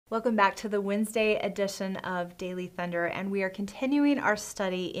Welcome back to the Wednesday edition of Daily Thunder, and we are continuing our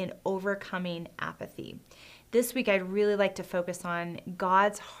study in overcoming apathy. This week, I'd really like to focus on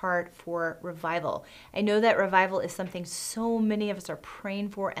God's heart for revival. I know that revival is something so many of us are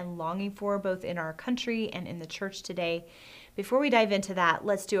praying for and longing for, both in our country and in the church today. Before we dive into that,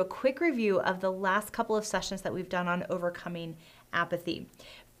 let's do a quick review of the last couple of sessions that we've done on overcoming apathy.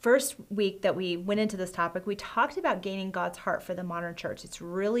 First week that we went into this topic, we talked about gaining God's heart for the modern church. It's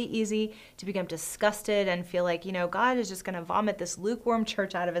really easy to become disgusted and feel like, God is just going to vomit this lukewarm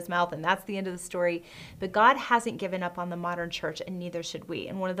church out of his mouth, and that's the end of the story. But God hasn't given up on the modern church, and neither should we.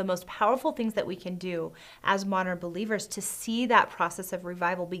 And one of the most powerful things that we can do as modern believers to see that process of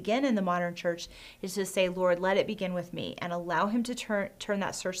revival begin in the modern church is to say, Lord, let it begin with me, and allow him to turn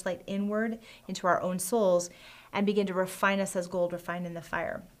that searchlight inward into our own souls and begin to refine us as gold refined in the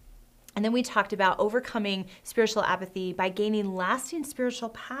fire. And then we talked about overcoming spiritual apathy by gaining lasting spiritual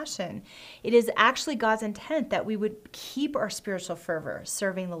passion. It is actually God's intent that we would keep our spiritual fervor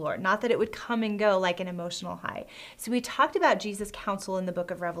serving the Lord, not that it would come and go like an emotional high. So we talked about Jesus' counsel in the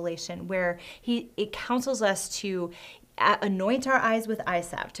book of Revelation, where it counsels us to anoint our eyes with eye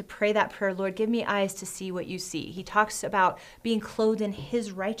salve, to pray that prayer, Lord, give me eyes to see what you see. He talks about being clothed in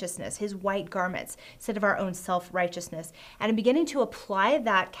his righteousness, his white garments, instead of our own self-righteousness. And beginning to apply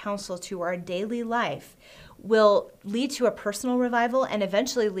that counsel to our daily life will lead to a personal revival and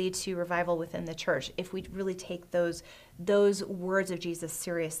eventually lead to revival within the church if we really take those words of Jesus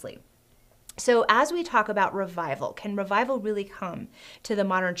seriously. So as we talk about revival, can revival really come to the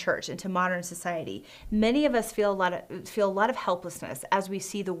modern church and to modern society? Many of us feel a lot of helplessness as we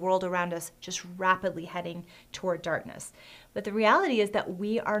see the world around us just rapidly heading toward darkness. But the reality is that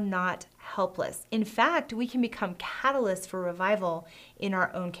we are not helpless. In fact, we can become catalysts for revival in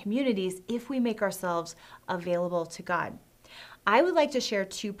our own communities if we make ourselves available to God. I would like to share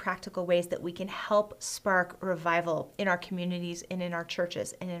two practical ways that we can help spark revival in our communities and in our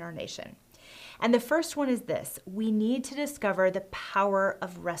churches and in our nation. And the first one is this: we need to discover the power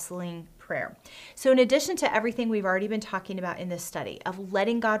of wrestling prayer. So in addition to everything we've already been talking about in this study, of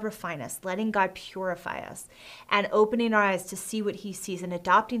letting God refine us, letting God purify us, and opening our eyes to see what he sees and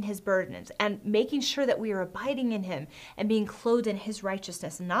adopting his burdens and making sure that we are abiding in him and being clothed in his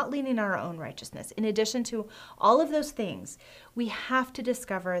righteousness and not leaning on our own righteousness. In addition to all of those things, we have to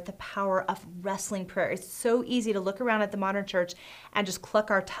discover the power of wrestling prayer. It's so easy to look around at the modern church and just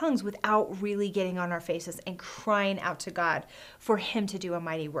cluck our tongues without really getting on our faces and crying out to God for him to do a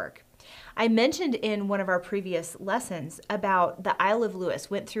mighty work. I mentioned in one of our previous lessons about the Isle of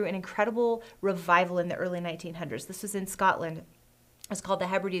Lewis went through an incredible revival in the early 1900s. This was in Scotland. It's called the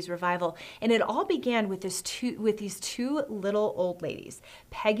Hebrides Revival, and it all began with these two little old ladies,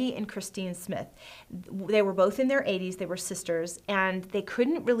 Peggy and Christine Smith. They were both in their 80s. They were sisters, and they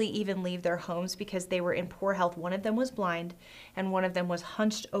couldn't really even leave their homes because they were in poor health. One of them was blind, and one of them was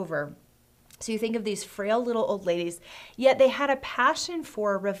hunched over. So you think of these frail little old ladies, yet they had a passion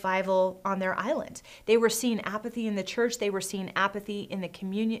for revival on their island. They were seeing apathy in the church, they were seeing apathy in the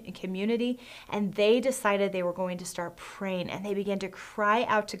community, and they decided they were going to start praying, and they began to cry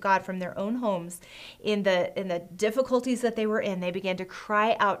out to God from their own homes in the difficulties that they were in. They began to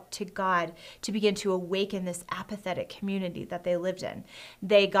cry out to God to begin to awaken this apathetic community that they lived in.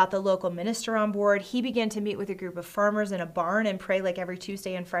 They got the local minister on board. He began to meet with a group of farmers in a barn and pray like every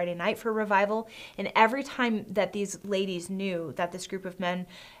Tuesday and Friday night for revival. And every time that these ladies knew that this group of men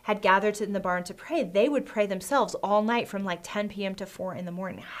had gathered in the barn to pray, they would pray themselves all night from like 10 p.m. to 4 in the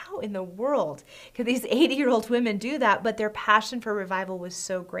morning. How in the world could these 80-year-old women do that? But their passion for revival was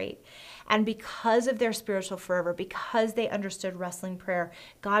so great. And because of their spiritual fervor, because they understood wrestling prayer,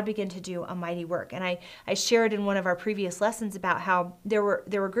 God began to do a mighty work. And I shared in one of our previous lessons about how there were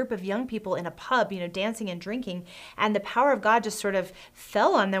a group of young people in a pub, dancing and drinking, and the power of God just sort of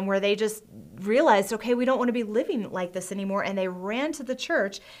fell on them where they just realized, okay, we don't want to be living like this anymore. And they ran to the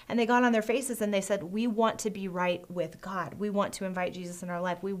church and they got on their faces and they said, we want to be right with God. We want to invite Jesus in our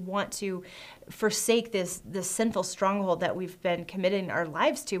life. We want to forsake this sinful stronghold that we've been committing our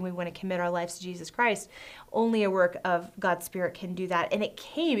lives to. We want to commit our lives to Jesus Christ. Only a work of God's Spirit can do that. And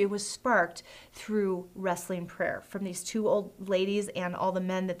it was sparked through wrestling prayer from these two old ladies and all the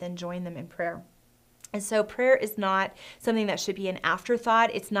men that then joined them in prayer. And so prayer is not something that should be an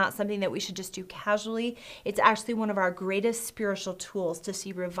afterthought. It's not something that we should just do casually. It's actually one of our greatest spiritual tools to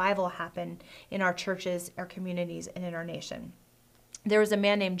see revival happen in our churches, our communities, and in our nation. There was a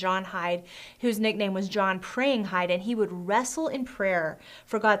man named John Hyde whose nickname was John Praying Hyde, and he would wrestle in prayer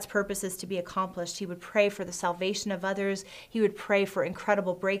for God's purposes to be accomplished. He would pray for the salvation of others. He would pray for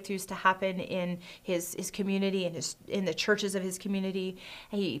incredible breakthroughs to happen in his community and in the churches of his community.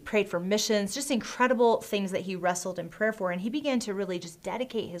 He prayed for missions, just incredible things that he wrestled in prayer for. And he began to really just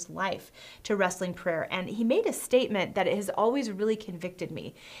dedicate his life to wrestling prayer. And he made a statement that has always really convicted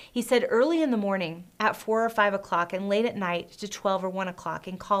me. He said, early in the morning at 4 or 5 o'clock and late at night to 12 or 1 o'clock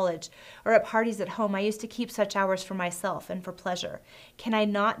in college or at parties at home, I used to keep such hours for myself and for pleasure. Can I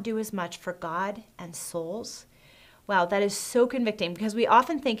not do as much for God and souls? Wow, that is so convicting, because we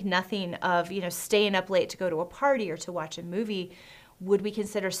often think nothing of, staying up late to go to a party or to watch a movie. Would we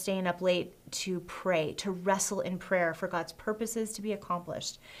consider staying up late to pray, to wrestle in prayer for God's purposes to be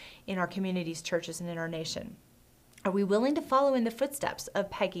accomplished in our communities, churches, and in our nation? Are we willing to follow in the footsteps of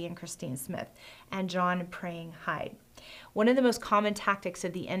Peggy and Christine Smith and John Praying Hyde? One of the most common tactics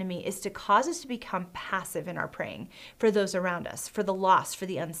of the enemy is to cause us to become passive in our praying for those around us, for the lost, for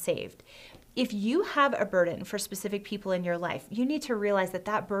the unsaved. If you have a burden for specific people in your life, you need to realize that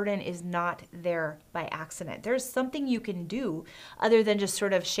that burden is not there by accident. There's something you can do other than just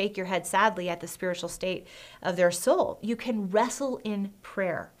sort of shake your head sadly at the spiritual state of their soul. You can wrestle in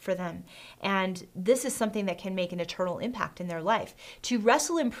prayer for them. And this is something that can make an eternal impact in their life. To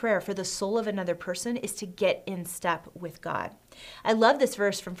wrestle in prayer for the soul of another person is to get in step with God. I love this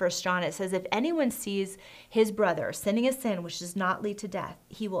verse from 1 John. It says, if anyone sees his brother sinning a sin which does not lead to death,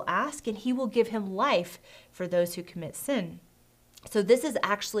 he will ask and he will give him life for those who commit sin. So this is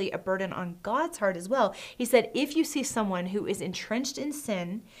actually a burden on God's heart as well. He said, if you see someone who is entrenched in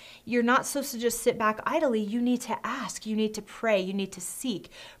sin, you're not supposed to just sit back idly. You need to ask, you need to pray, you need to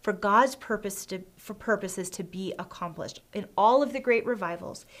seek for God's purposes to be accomplished. In all of the great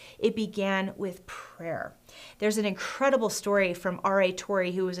revivals, it began with prayer. There's an incredible story from R.A.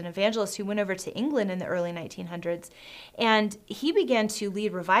 Torrey, who was an evangelist who went over to England in the early 1900s, and he began to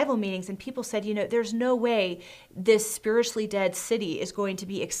lead revival meetings, and people said, there's no way this spiritually dead city is going to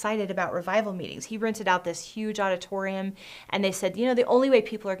be excited about revival meetings. He rented out this huge auditorium, and they said, the only way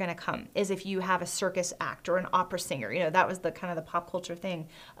people are going to come is if you have a circus act or an opera singer. That was the kind of the pop culture thing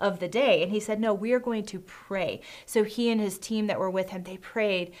of the day. And he said, no, we are going to pray. So he and his team that were with him, they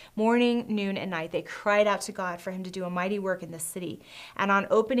prayed morning, noon, and night. They cried out to God for him to do a mighty work in the city. And on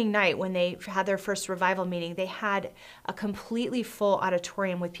opening night, when they had their first revival meeting, they had a completely full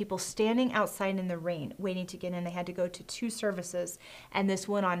auditorium with people standing outside in the rain waiting to get in. They had to go to 2 services, and this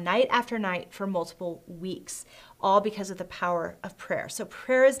went on night after night for multiple weeks, all because of the power of prayer. So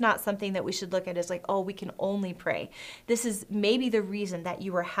prayer is not something that we should look at as like, oh, we can only pray. This is maybe the reason that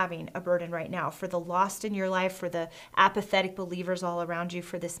you are having a burden right now, for the lost in your life, for the apathetic believers all around you,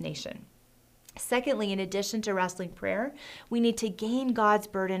 for this nation. Secondly, in addition to wrestling prayer, we need to gain God's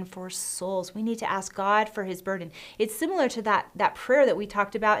burden for souls. We need to ask God for his burden. It's similar to that prayer that we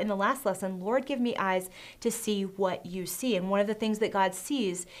talked about in the last lesson. Lord, give me eyes to see what you see. And one of the things that God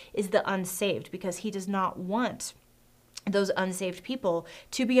sees is the unsaved, because he does not want those unsaved people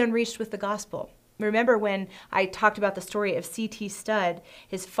to be unreached with the gospel. Remember when I talked about the story of C.T. Studd,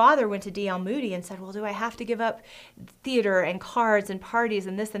 his father went to D.L. Moody and said, well, do I have to give up theater and cards and parties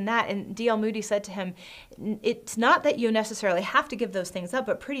and this and that? And D.L. Moody said to him, it's not that you necessarily have to give those things up,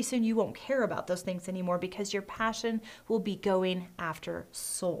 but pretty soon you won't care about those things anymore, because your passion will be going after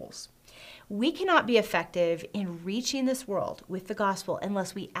souls. We cannot be effective in reaching this world with the gospel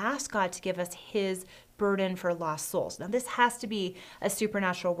unless we ask God to give us his burden for lost souls. Now, this has to be a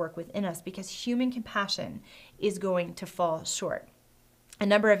supernatural work within us, because human compassion is going to fall short. A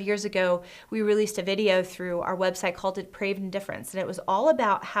number of years ago, we released a video through our website called Depraved Indifference, and it was all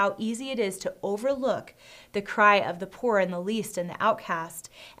about how easy it is to overlook the cry of the poor and the least and the outcast,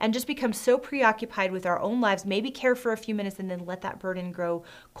 and just become so preoccupied with our own lives, maybe care for a few minutes and then let that burden grow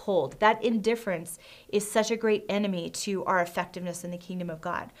cold. That indifference is such a great enemy to our effectiveness in the kingdom of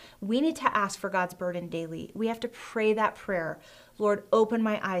God. We need to ask for God's burden daily. We have to pray that prayer. Lord, open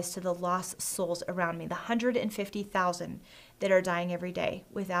my eyes to the lost souls around me, the 150,000 that are dying every day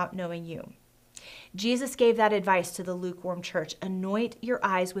without knowing you. Jesus gave that advice to the lukewarm church. Anoint your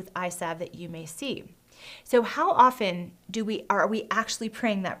eyes with eye salve that you may see. So how often are we actually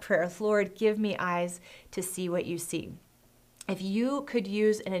praying that prayer? Lord, give me eyes to see what you see. If you could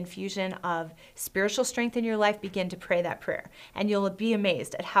use an infusion of spiritual strength in your life, begin to pray that prayer, and you'll be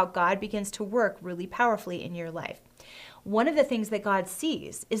amazed at how God begins to work really powerfully in your life. One of the things that God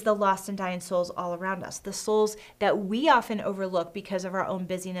sees is the lost and dying souls all around us, the souls that we often overlook because of our own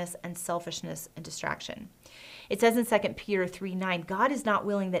busyness and selfishness and distraction. It says in 2 Peter 3:9, God is not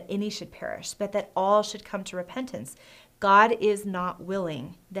willing that any should perish, but that all should come to repentance. God is not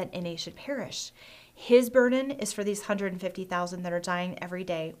willing that any should perish. His burden is for these 150,000 that are dying every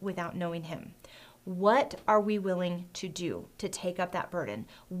day without knowing him. What are we willing to do to take up that burden?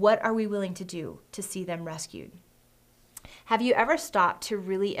 What are we willing to do to see them rescued? Have you ever stopped to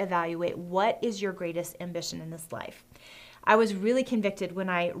really evaluate what is your greatest ambition in this life? I was really convicted when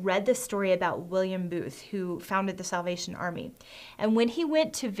I read this story about William Booth, who founded the Salvation Army. And when he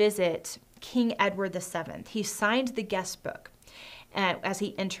went to visit King Edward VII, he signed the guest book as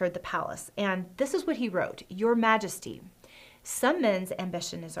he entered the palace. And this is what he wrote: "Your Majesty, some men's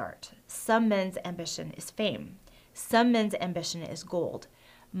ambition is art. Some men's ambition is fame. Some men's ambition is gold.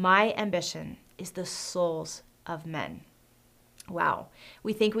 My ambition is the souls of men." Wow.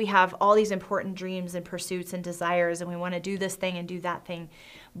 We think we have all these important dreams and pursuits and desires, and we want to do this thing and do that thing.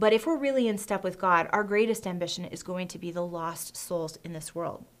 But if we're really in step with God, our greatest ambition is going to be the lost souls in this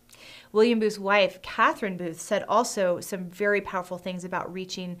world. William Booth's wife, Catherine Booth, said also some very powerful things about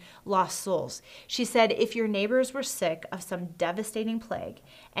reaching lost souls. She said, if your neighbors were sick of some devastating plague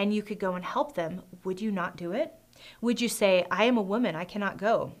and you could go and help them, would you not do it? Would you say, I am a woman, I cannot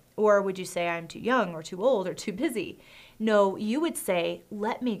go? Or would you say, I'm too young or too old or too busy? No, you would say,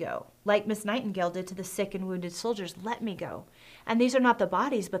 let me go. Like Miss Nightingale did to the sick and wounded soldiers, let me go. And these are not the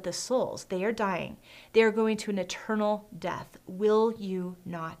bodies, but the souls. They are dying. They are going to an eternal death. Will you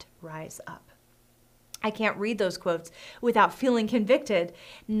not rise up? I can't read those quotes without feeling convicted.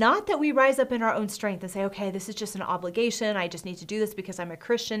 Not that we rise up in our own strength and say, okay, this is just an obligation. I just need to do this because I'm a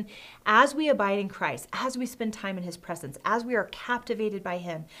Christian. As we abide in Christ, as we spend time in his presence, as we are captivated by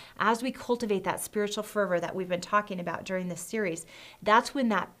him, as we cultivate that spiritual fervor that we've been talking about during this series, that's when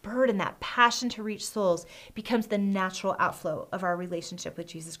that burden, that passion to reach souls becomes the natural outflow of our relationship with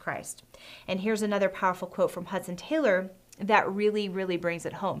Jesus Christ. And here's another powerful quote from Hudson Taylor that really, really brings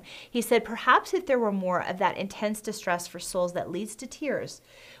it home. He said, perhaps if there were more of that intense distress for souls that leads to tears,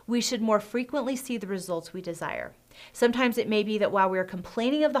 we should more frequently see the results we desire. Sometimes it may be that while we are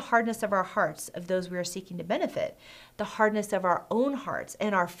complaining of the hardness of our hearts, of those we are seeking to benefit, the hardness of our own hearts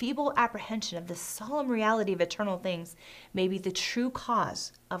and our feeble apprehension of the solemn reality of eternal things may be the true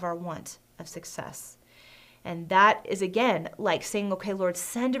cause of our want of success. And that is, again, like saying, okay, Lord,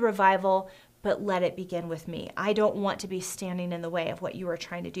 send a revival, but let it begin with me. I don't want to be standing in the way of what you are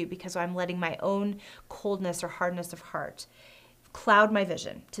trying to do because I'm letting my own coldness or hardness of heart cloud my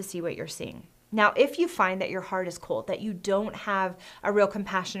vision to see what you're seeing. Now, if you find that your heart is cold, that you don't have a real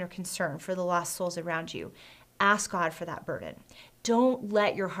compassion or concern for the lost souls around you, ask God for that burden. Don't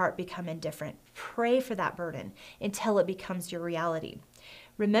let your heart become indifferent. Pray for that burden until it becomes your reality.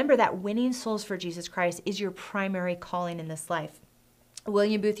 Remember that winning souls for Jesus Christ is your primary calling in this life.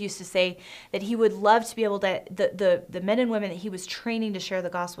 William Booth used to say that he would love to be able to, the men and women that he was training to share the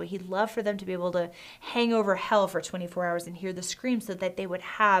gospel, he'd love for them to be able to hang over hell for 24 hours and hear the screams so that they would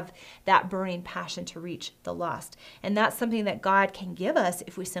have that burning passion to reach the lost. And that's something that God can give us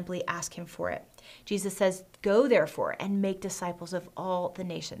if we simply ask him for it. Jesus says, go therefore and make disciples of all the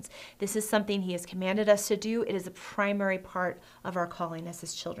nations. This is something he has commanded us to do. It is a primary part of our calling as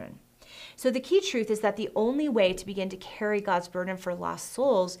his children. So the key truth is that the only way to begin to carry God's burden for lost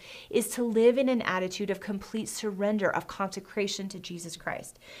souls is to live in an attitude of complete surrender, of consecration to Jesus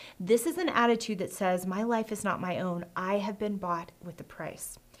Christ. This is an attitude that says, my life is not my own. I have been bought with a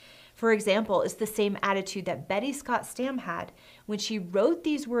price. For example, it's the same attitude that Betty Scott Stam had when she wrote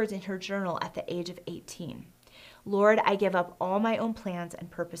these words in her journal at the age of 18. Lord, I give up all my own plans and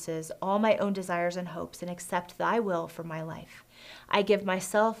purposes, all my own desires and hopes, and accept thy will for my life. I give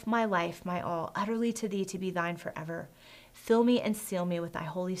myself, my life, my all, utterly to thee to be thine forever. Fill me and seal me with thy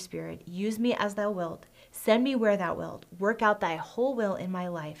Holy Spirit. Use me as thou wilt. Send me where thou wilt. Work out thy whole will in my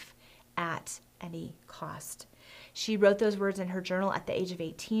life at any cost. She wrote those words in her journal at the age of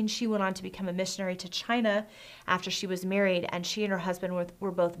 18. She went on to become a missionary to China after she was married, and she and her husband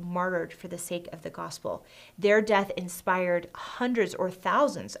were both martyred for the sake of the gospel. Their death inspired hundreds or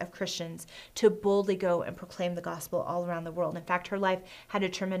thousands of Christians to boldly go and proclaim the gospel all around the world. In fact, her life had a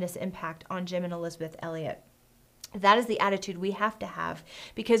tremendous impact on Jim and Elizabeth Elliot. That is the attitude we have to have,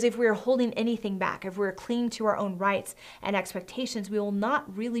 because if we're holding anything back, if we're clinging to our own rights and expectations, we will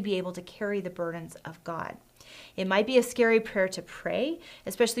not really be able to carry the burdens of God. It might be a scary prayer to pray,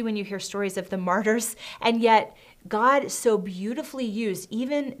 especially when you hear stories of the martyrs, and yet God so beautifully used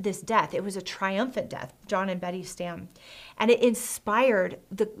even this death. It was a triumphant death, John and Betty Stam, and it inspired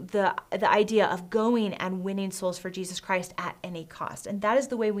the idea of going and winning souls for Jesus Christ at any cost. And that is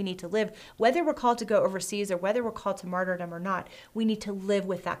the way we need to live. Whether we're called to go overseas or whether we're called to martyrdom or not, we need to live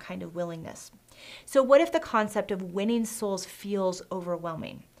with that kind of willingness. So what if the concept of winning souls feels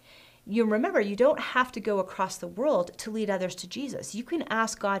overwhelming? you remember, you don't have to go across the world to lead others to Jesus. You can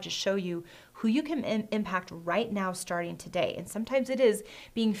ask God to show you who you can impact right now, starting today. And sometimes it is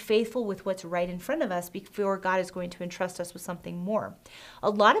being faithful with what's right in front of us before God is going to entrust us with something more. A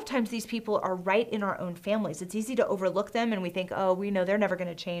lot of times these people are right in our own families. It's easy to overlook them and we think, oh, we know they're never going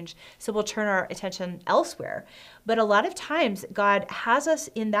to change, so we'll turn our attention elsewhere. But a lot of times God has us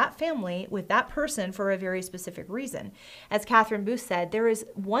in that family with that person for a very specific reason. As Catherine Booth said, there is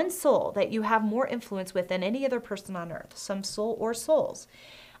one soul that you have more influence with than any other person on earth, some soul or souls.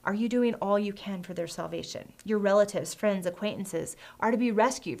 Are you doing all you can for their salvation? Your relatives, friends, acquaintances are to be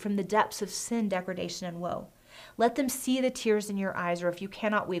rescued from the depths of sin, degradation, and woe. Let them see the tears in your eyes, or if you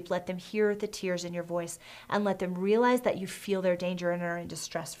cannot weep, let them hear the tears in your voice, and let them realize that you feel their danger and are in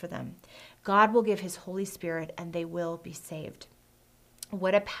distress for them. God will give his Holy Spirit, and they will be saved.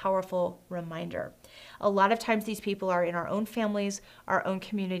 What a powerful reminder. A lot of times these people are in our own families, our own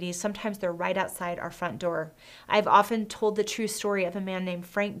communities. Sometimes they're right outside our front door. I've often told the true story of a man named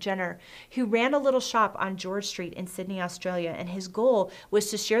Frank Jenner who ran a little shop on George Street in Sydney, Australia, and his goal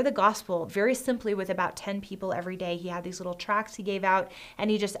was to share the gospel very simply with about 10 people every day. He had these little tracts he gave out, and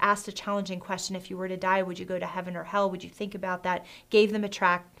he just asked a challenging question. If you were to die, would you go to heaven or hell? Would you think about that? Gave them a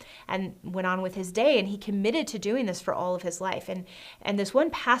tract and went on with his day, and he committed to doing this for all of his life. And this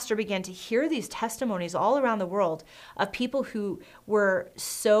one pastor began to hear these testimonies all around the world of people who were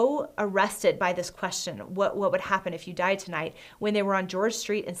so arrested by this question, what would happen if you died tonight, when they were on George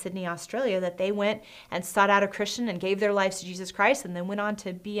Street in Sydney, Australia, that they went and sought out a Christian and gave their lives to Jesus Christ and then went on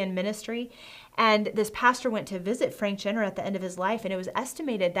to be in ministry. And this pastor went to visit Frank Jenner at the end of his life, and it was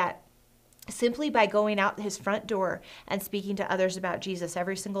estimated that simply by going out his front door and speaking to others about Jesus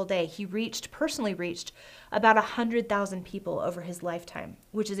every single day, he personally reached about 100,000 people over his lifetime,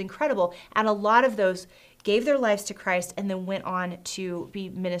 which is incredible. And a lot of those gave their lives to Christ and then went on to be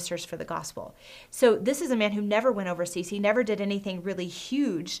ministers for the gospel. So this is a man who never went overseas. He never did anything really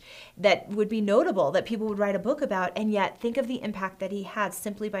huge that would be notable, that people would write a book about. And yet think of the impact that he had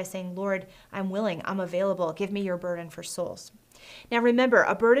simply by saying, Lord, I'm willing, I'm available. Give me your burden for souls. Now remember,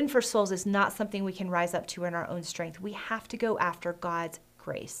 a burden for souls is not something we can rise up to in our own strength. We have to go after God's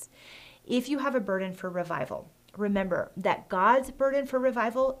grace. If you have a burden for revival, remember that God's burden for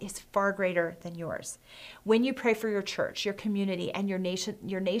revival is far greater than yours. When you pray for your church, your community, and your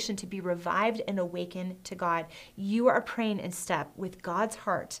nation to be revived and awakened to God, you are praying in step with God's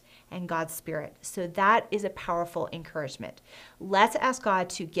heart and God's spirit. So that is a powerful encouragement. Let's ask God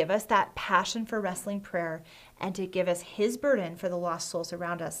to give us that passion for wrestling prayer and to give us his burden for the lost souls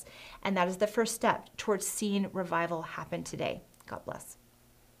around us. And that is the first step towards seeing revival happen today. God bless.